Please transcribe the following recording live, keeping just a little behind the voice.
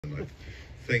And I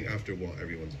think after what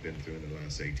everyone's been through in the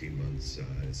last 18 months,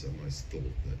 it's a nice thought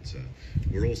that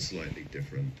we're all slightly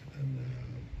different, and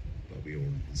but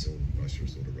it's all nice to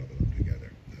sort of rub it up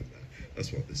together. And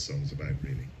that's what this song's about,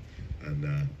 really. And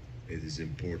it is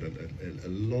important. A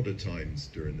lot of times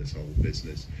during this whole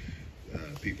business,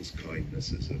 people's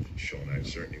kindnesses have shone out.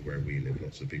 Certainly where we live,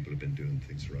 lots of people have been doing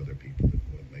things for other people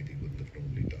that maybe wouldn't have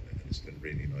normally done it, and it's been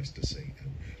really nice to see,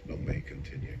 and long may it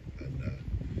continue. And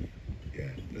yeah,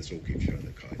 let's all keep showing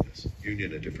the kindness.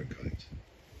 Union of different kinds.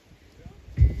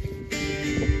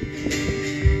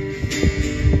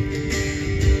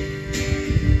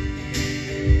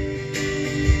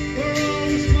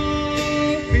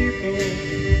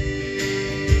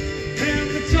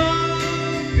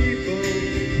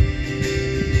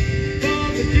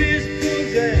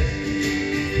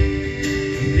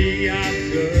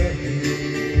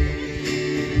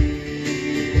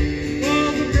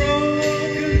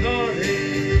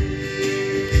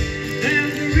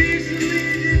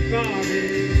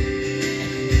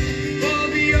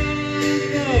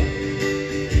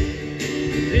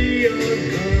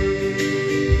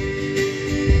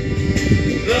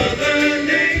 Mother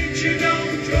Nature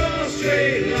don't draw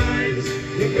straight lines.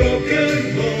 The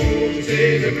broken molds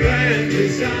in a grand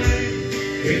design.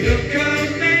 We look a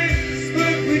mess,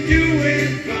 but we're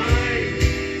doing fine.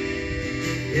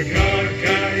 We're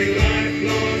card-carrying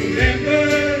lifelong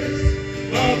members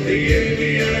of the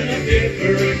union of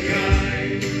different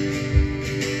kinds.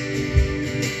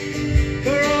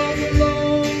 For all the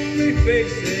lonely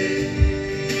faces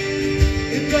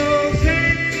in those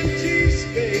empty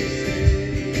spaces,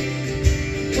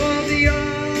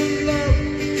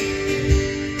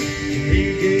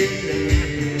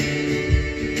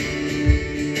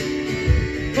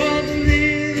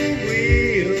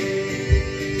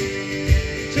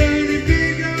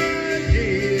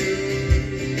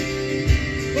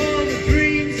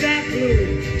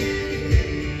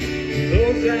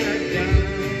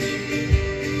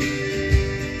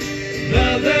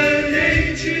 Mother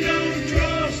Nature don't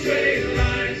draw straight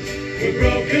lines. We're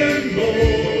broken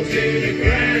molds in a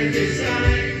grand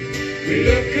design. We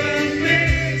look a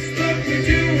mess, but we're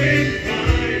doing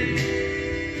fine.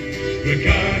 We're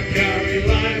card-carrying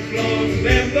lifelong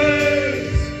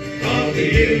members of the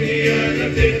union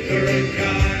of different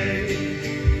kinds.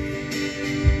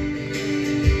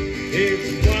 It's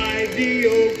why the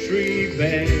oak tree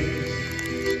bends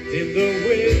in the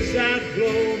winds that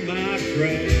blow, my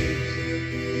friends,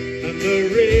 and the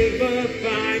river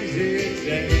finds its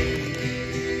end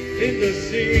in the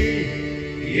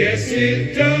sea. Yes,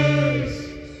 it does,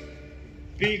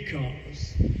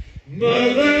 because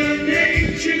Mother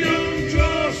Nature don't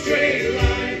draw straight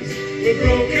lines. We're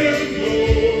broken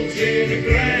molds in a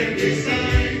grand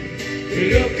design. We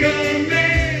look a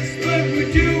mess, but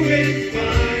we're doing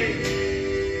fine.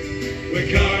 We're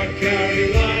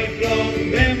card-carrying lifelong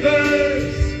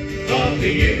members of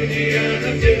the union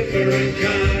of different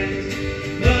kinds.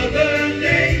 Mother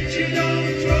Nature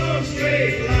don't draw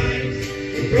straight lines.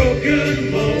 We're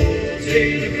broken molds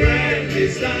in a grand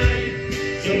design.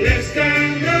 So let's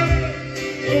stand up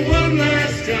for one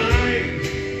last time.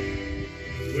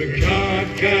 We're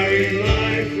card-carrying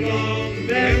lifelong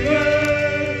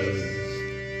members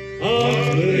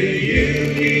of the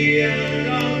union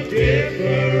of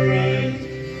different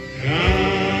kinds.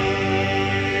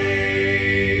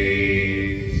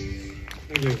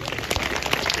 Thank you.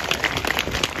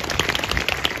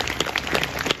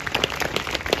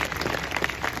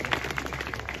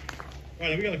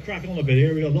 Right, we've got to crack on a bit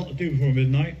here. We've got a lot to do before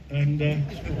midnight, and then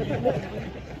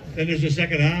there's the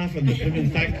second half, and the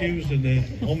thank yous, and the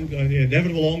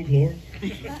inevitable encore.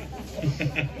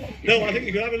 No, I think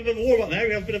you could have a little bit more about now.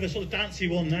 We have a bit of a sort of dancey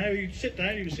one now. You sit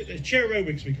down, you can sit there. Chair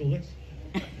aerobics, we call this.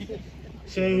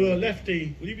 So,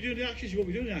 Lefty, will you be doing the actions? You won't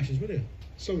be doing the actions, will you?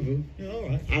 Some of them. Yeah, all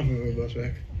right. Half of them, that's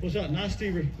right. What's that nasty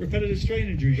repetitive strain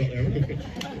injury you got there? Wasn't it?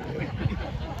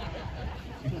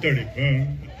 You dirty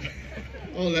bum.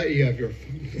 I'll let you have your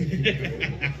fun.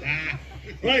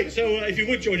 Right, so if you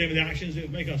would join in with the actions, it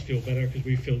would make us feel better, because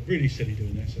we feel really silly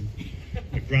doing this, and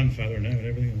my grandfather now and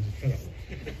everything, I'm fed up.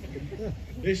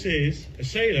 This is a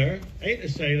sailor, ain't a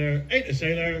sailor, ain't a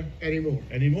sailor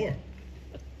anymore.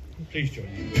 Please join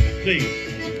in. Please.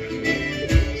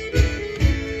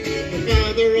 My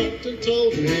father often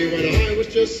told me when I was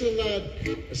just a lad,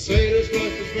 a sailor's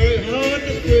life was very hard,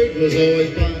 the food was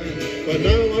always bad. But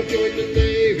now I've joined the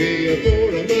Navy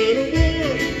aboard a man of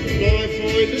war, and I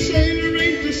find a sailor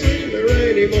ain't a sailor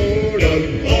anymore.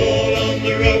 Don't haul on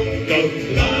the rope, don't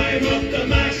climb up the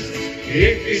mast.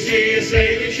 If you see a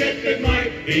sailing ship, it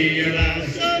might be your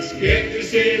last. Just get your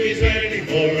civvies ready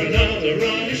for another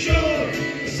run ashore.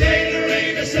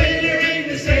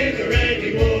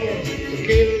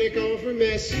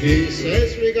 He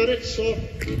says we got it soft.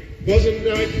 Wasn't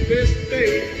like this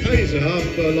day, eyes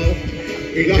up aloft.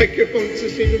 We like a bunch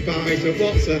of steaming bags of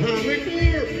what's a hammock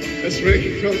for? A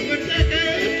swing from the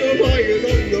deck or lying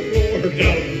on the floor.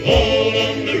 Don't haul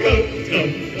on the rope,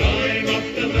 don't climb up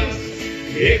the mast.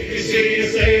 If you see a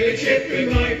sailing ship,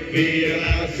 it might be a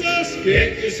lass. Just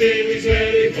Get your sailors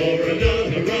ready for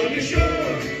another run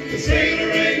ashore. The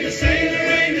sailor ain't a sailor,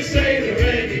 ain't a sailor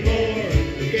anymore.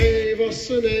 They gave us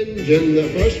an engine that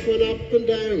first went up and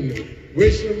down.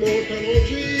 With some more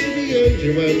technology, the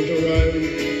engine went around.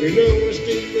 We know a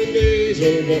steam and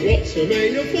diesel, but what's a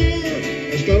manual for?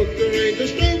 A stoker ain't a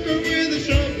stoker with a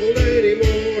shovel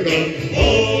anymore. Don't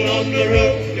haul on the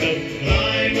rope, don't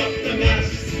climb up the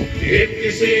mast. If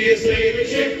you see a sailing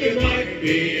ship, it might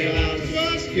be a lass.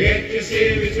 Just Get your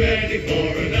series ready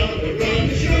for another run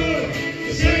ashore.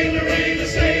 The sailor ain't a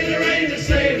sailor, ain't a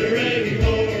sailor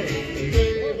anymore. They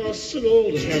gave us an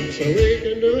old stamp so we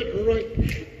can do it right.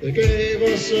 They gave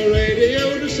us a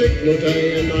radio to signal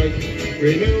day and night.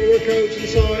 We know we're codes and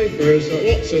ciphers, so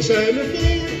what's a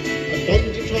semaphore? A fun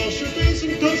to toss your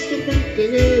doesn't toss the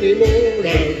bunting anymore.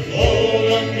 Don't haul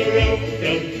on the rope,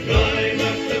 don't climb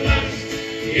up the mast.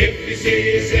 If you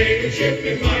see a sailing ship,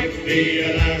 it might be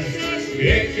a lass.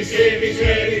 Get your civvies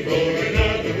ready for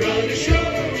another run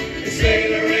ashore. The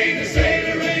sailor ain't a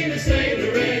sailor, ain't a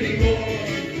sailor anymore.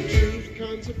 2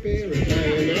 cans of beer a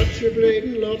day and that's your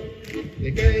bleeding lot.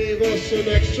 They gave us an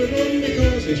extra one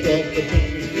because it's what the top.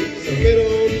 So get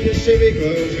on your civvy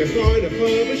clothes, you find a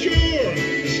pub ashore.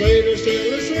 The sailor's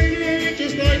still a sailor,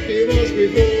 just like he was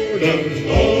before. Don't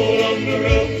haul on the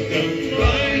rope, don't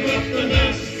climb up the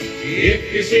mast. If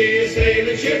you see a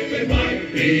sailing ship, it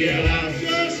might be a lass.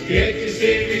 Get your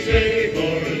civvies ready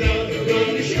for another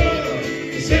run ashore.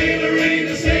 The sailor ain't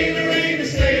a sailor, ain't a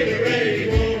sailor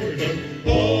anymore. Don't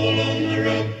haul on the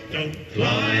rope, don't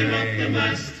climb up the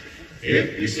mast.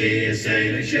 If you see a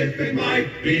sailing ship, it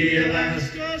might be a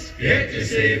lass. Get your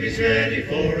civvies ready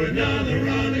for another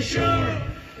run ashore.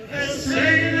 A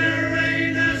sailor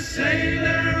ain't a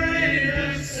sailor, ain't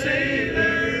a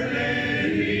sailor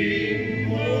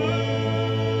anymore.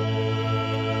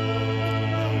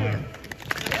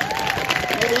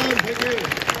 Well done, thank you.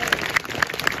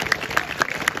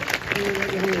 We'll let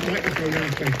the whole microphone down,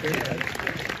 thank you.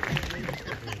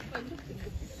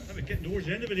 We're getting towards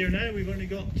the end of it here now. We've only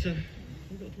got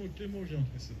two more, John.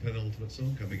 It's the penultimate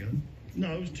song coming up.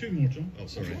 No, it was 2 more, John. Oh,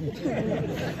 sorry. Yeah,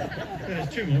 there's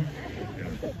 2 more.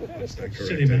 Yeah, I'll stay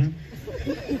Silly corrected.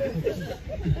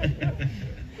 man.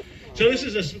 So this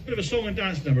is a bit of a song and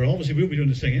dance number. Obviously, we'll be doing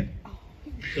the singing.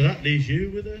 So that leaves you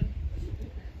with the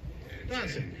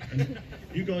dancing. And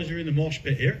you guys are in the mosh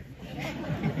pit here.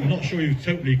 I'm not sure you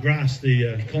totally grasp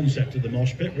the concept of the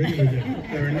mosh pit, really, would you?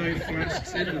 There are no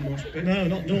flasks in the mosh pit, No,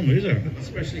 not normally, is there?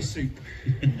 especially soup.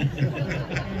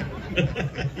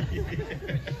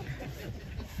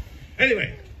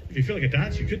 Anyway, if you feel like a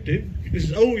dance, you could do. This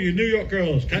is Oh You New York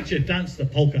Girls, Can't You Dance the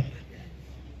Polka?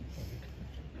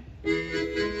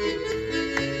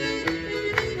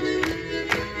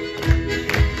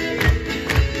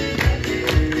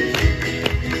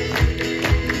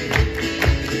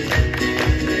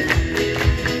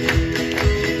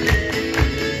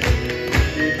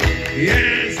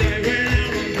 Yes, I went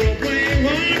out on Broadway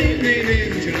one evening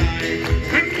in July.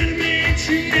 I met a maid,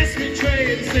 she asked me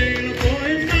trade, sail a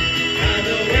boy of mine. And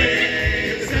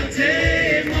away to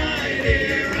Sante, my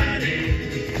dear Annie.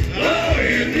 Oh,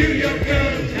 you New York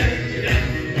girl, can you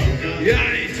dance polka? Yeah,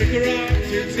 I took her up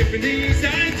to Tiffany's, I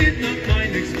did not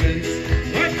mind expense.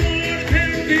 I bought a pair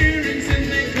of earrings and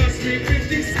they cost me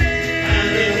 50 cents.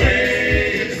 And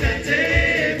away to Sante,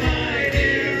 my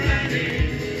dear Annie.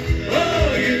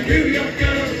 Oh, you New York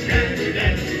girls, can you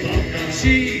dance polka?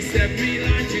 She said me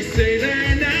like you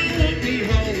sailor, now want me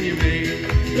home you may.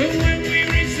 But when we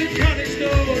reached the cottage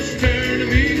door, she turned to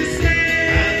me to say,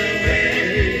 And away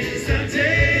to Sante,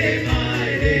 my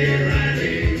dear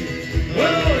Annie.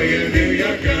 Oh, you New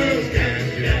York girls, can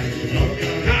you dance polka?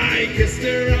 I kissed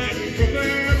her up proper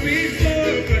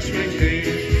before freshman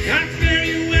came. I fare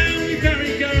you well, we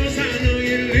very girls, I know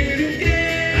you little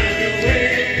game. And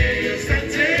away to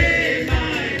Sante,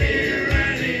 my dear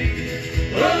Annie.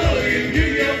 Oh, you New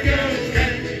York girls,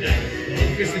 can you dance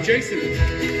polka? Mr. Jason.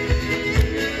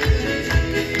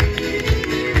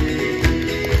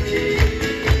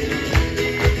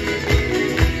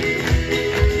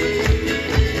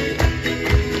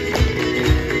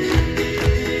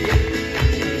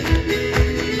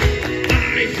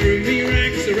 I threw me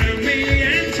rags around me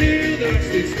and two dogs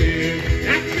did stare.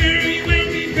 I fare you well,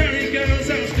 we very girls,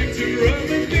 I'll stick to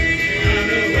rum and beer.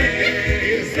 And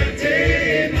away to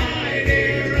Sante, my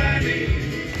dear Annie.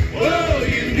 Oh,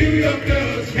 you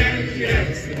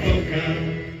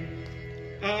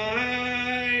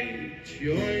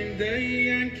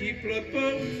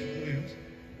Oh, yes.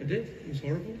 I did. It was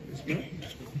horrible. It smelled.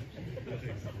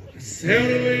 I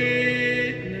sailed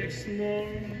away next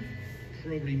morning.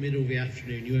 Probably middle of the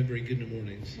afternoon. You weren't very good in the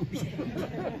mornings.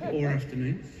 Or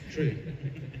afternoon. True.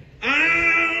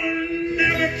 I'll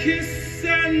never kiss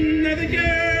another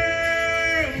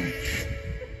girl.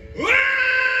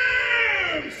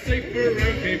 I'm safe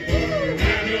around people.